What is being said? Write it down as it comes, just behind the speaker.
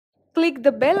Click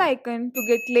the bell icon to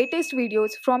get latest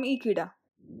videos from Ekeeda.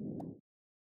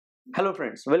 Hello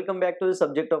friends, welcome back to the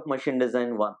subject of Machine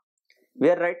Design 1.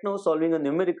 We are right now solving a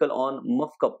numerical on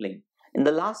Muff coupling. In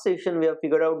the last session, we have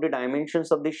figured out the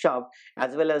dimensions of the shaft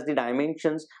as well as the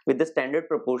dimensions with the standard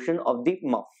proportion of the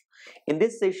muff. In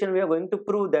this session, we are going to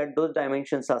prove that those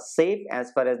dimensions are safe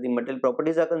as far as the material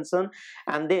properties are concerned,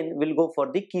 and then we'll go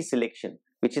for the key selection,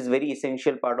 which is very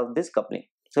essential part of this coupling.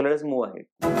 So let us move ahead.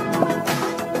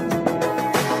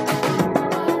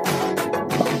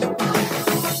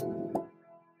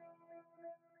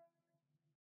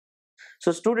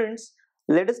 So students,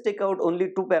 let us take out only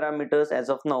two parameters as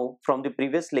of now from the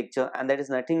previous lecture, and that is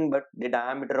nothing but the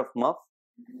diameter of muff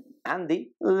and the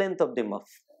length of the muff.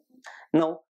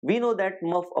 Now we know that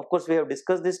muff, of course we have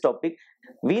discussed this topic,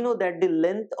 we know that the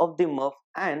length of the muff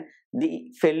and the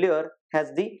failure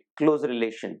has the close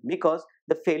relation because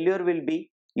the failure will be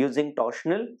using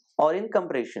torsional or in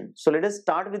compression. So let us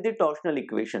start with the torsional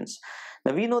equations.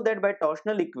 Now we know that by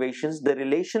torsional equations the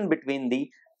relation between the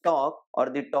torque or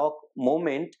the torque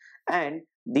moment and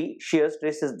the shear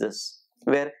stress is this,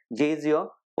 where J is your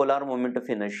polar moment of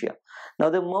inertia. Now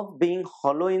the muff being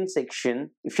hollow in section,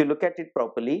 if you look at it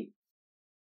properly,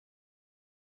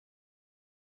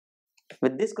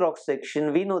 with this cross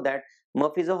section we know that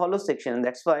muff is a hollow section, and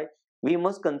that's why we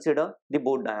must consider the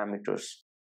both diameters.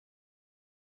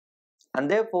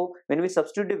 And therefore when we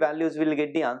substitute the values we will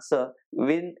get the answer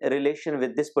in relation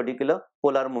with this particular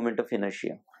polar moment of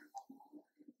inertia.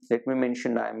 Let me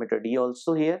mention diameter D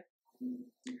also here.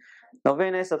 Now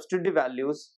when I substitute the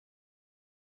values,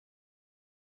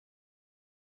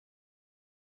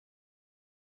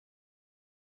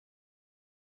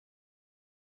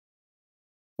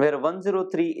 where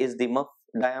 103 is the muff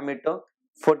diameter,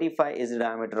 45 is the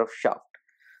diameter of shaft.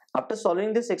 After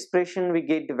solving this expression we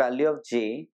get the value of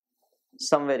J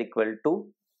somewhere equal to,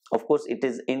 of course it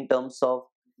is in terms of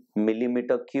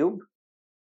millimeter cube,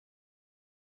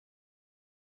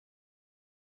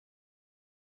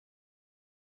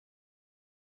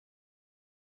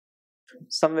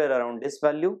 somewhere around this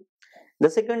value. The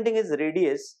second thing is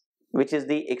radius, which is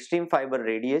the extreme fiber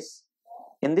radius.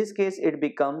 In this case it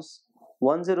becomes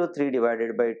 103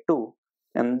 divided by 2,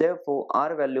 and therefore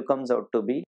R value comes out to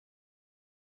be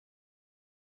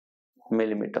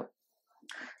millimeter.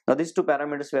 Now these two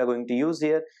parameters we are going to use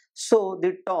here. So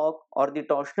the torque or the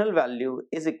torsional value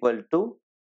is equal to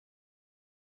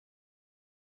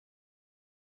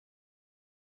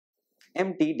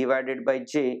MT divided by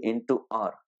J into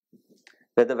R,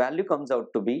 where the value comes out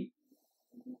to be,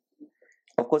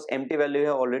 of course MT value we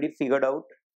have already figured out,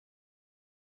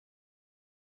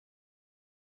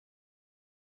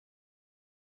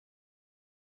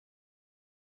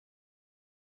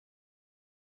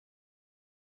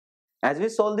 as we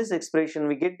solve this expression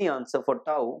we get the answer for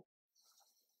tau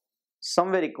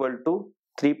somewhere equal to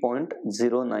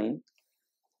 3.09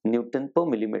 Newton per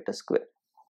millimeter square.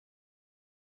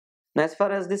 Now as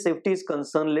far as the safety is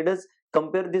concerned, let us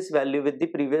compare this value with the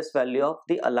previous value of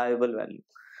the allowable value.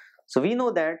 So we know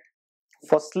that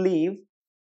for sleeve,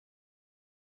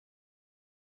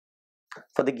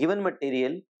 for the given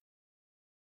material,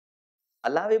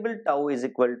 allowable tau is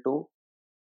equal to,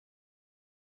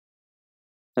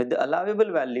 with the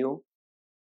allowable value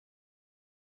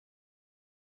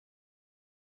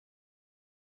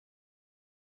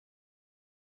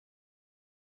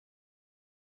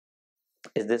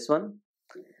is this one.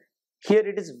 Here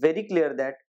it is very clear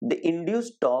that the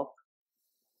induced torque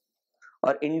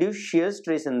or induced shear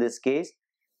stress in this case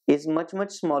is much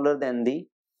smaller than the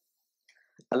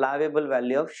allowable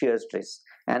value of shear stress,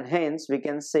 and hence we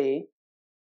can say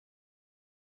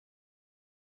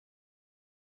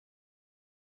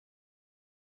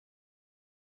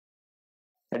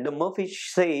that the muff is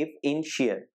safe in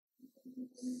shear.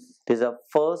 This is a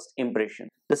first impression.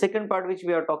 The second part which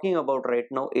we are talking about right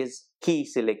now is key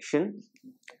selection.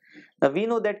 Now we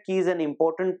know that key is an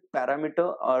important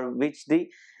parameter or which the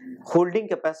holding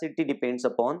capacity depends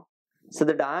upon. So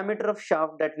the diameter of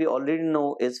shaft that we already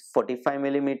know is 45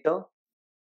 millimeter.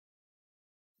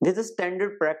 This is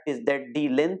standard practice that the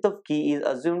length of key is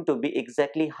assumed to be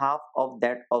exactly half of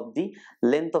that of the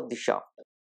length of the shaft.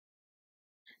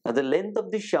 Now the length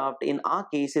of the shaft in our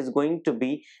case is going to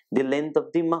be the length of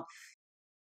the muff,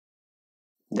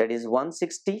 that is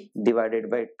 160 divided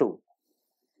by 2,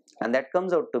 and that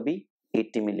comes out to be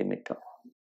 80 millimeter.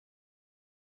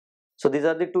 So these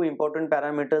are the two important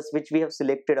parameters which we have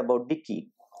selected about the key.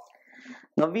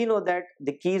 Now we know that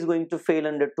the key is going to fail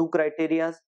under two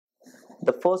criteria.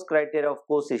 The first criteria of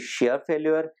course is shear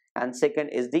failure, and second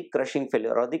is the crushing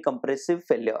failure or the compressive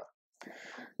failure.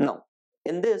 Now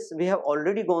In this, we have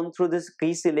already gone through this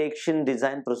key selection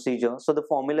design procedure. So the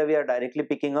formula we are directly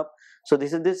picking up. So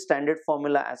this is the standard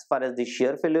formula as far as the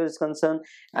shear failure is concerned,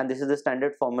 and this is the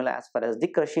standard formula as far as the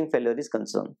crushing failure is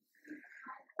concerned.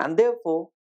 And therefore,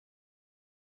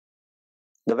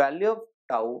 the value of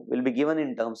tau will be given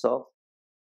in terms of,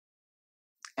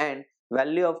 and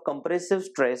value of compressive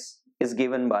stress is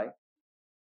given by,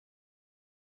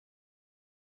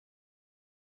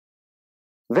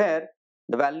 where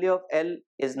the value of L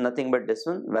is nothing but this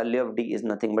one, value of D is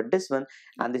nothing but this one,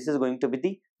 and this is going to be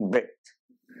the breadth.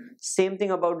 Same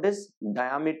thing about this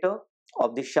diameter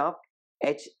of the shaft,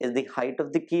 H is the height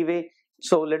of the keyway.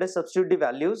 So let us substitute the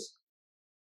values.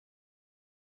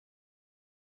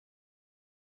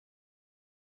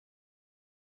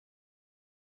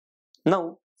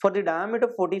 Now for the diameter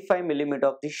 45 mm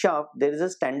of the shaft, there is a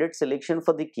standard selection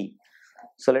for the key.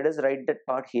 So let us write that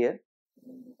part here.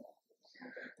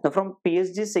 Now from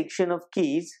PSG section of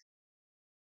keys,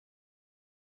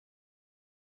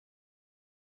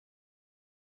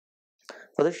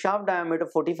 for the shaft diameter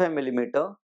 45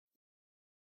 mm,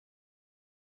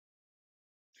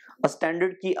 a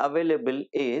standard key available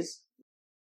is,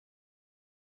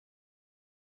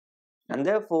 and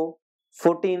therefore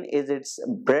 14 is its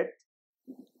breadth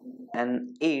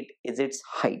and 8 is its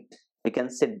height. We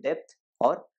can say depth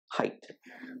or height.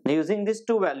 Now using these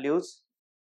two values,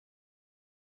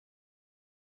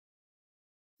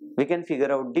 we can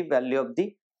figure out the value of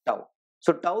the tau.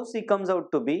 So tau C comes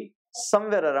out to be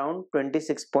somewhere around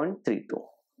 26.32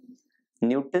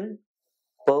 Newton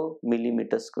per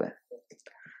millimeter square.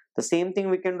 The same thing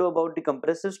we can do about the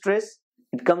compressive stress.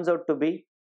 It comes out to be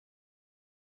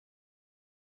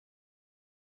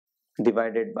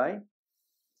divided by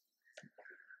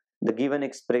the given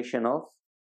expression of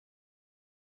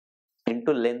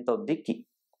into length of the key.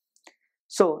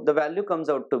 So the value comes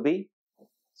out to be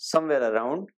somewhere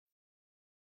around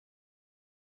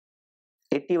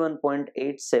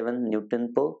 81.87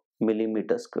 Newton per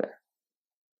millimeter square.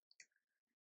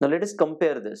 Now let us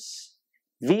compare this.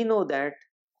 We know that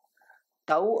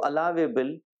tau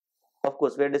allowable, of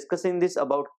course we are discussing this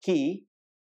about key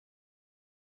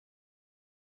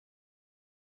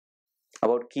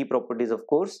properties, of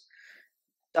course.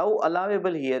 Tau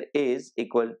allowable here is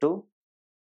equal to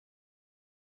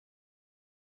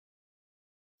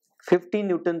 50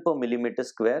 Newton per millimeter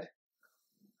square,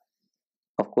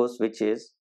 of course, which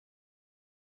is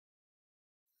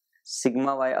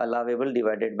sigma y allowable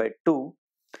divided by 2.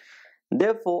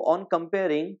 Therefore, on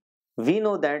comparing, we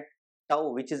know that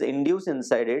tau which is induced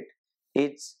inside it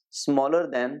is smaller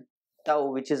than tau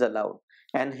which is allowed,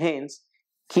 and hence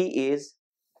key is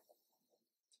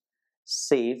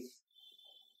safe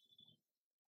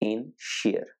in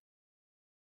shear.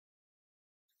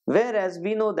 Whereas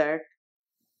we know that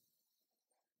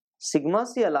sigma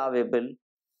c allowable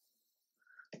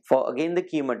for again the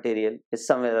key material is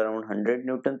somewhere around 100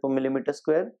 Newton per millimeter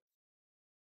square.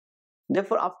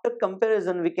 Therefore, after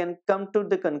comparison, we can come to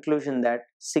the conclusion that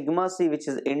sigma c which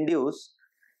is induced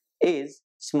is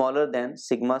smaller than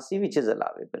sigma c which is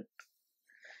allowable,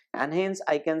 and hence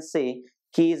I can say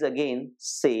key is again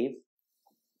safe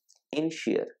in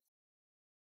shear.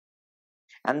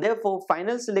 And therefore,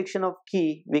 final selection of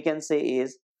key we can say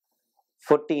is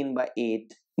 14 by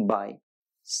 8 by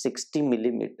 60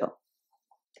 millimeter,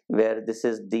 where this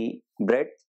is the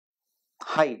breadth,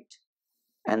 height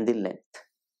and the length.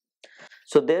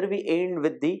 So there we end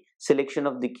with the selection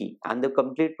of the key, and the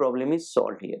complete problem is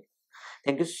solved here.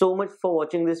 Thank you so much for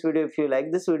watching this video. If you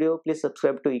like this video, please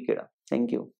subscribe to Ekeeda.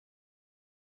 Thank you.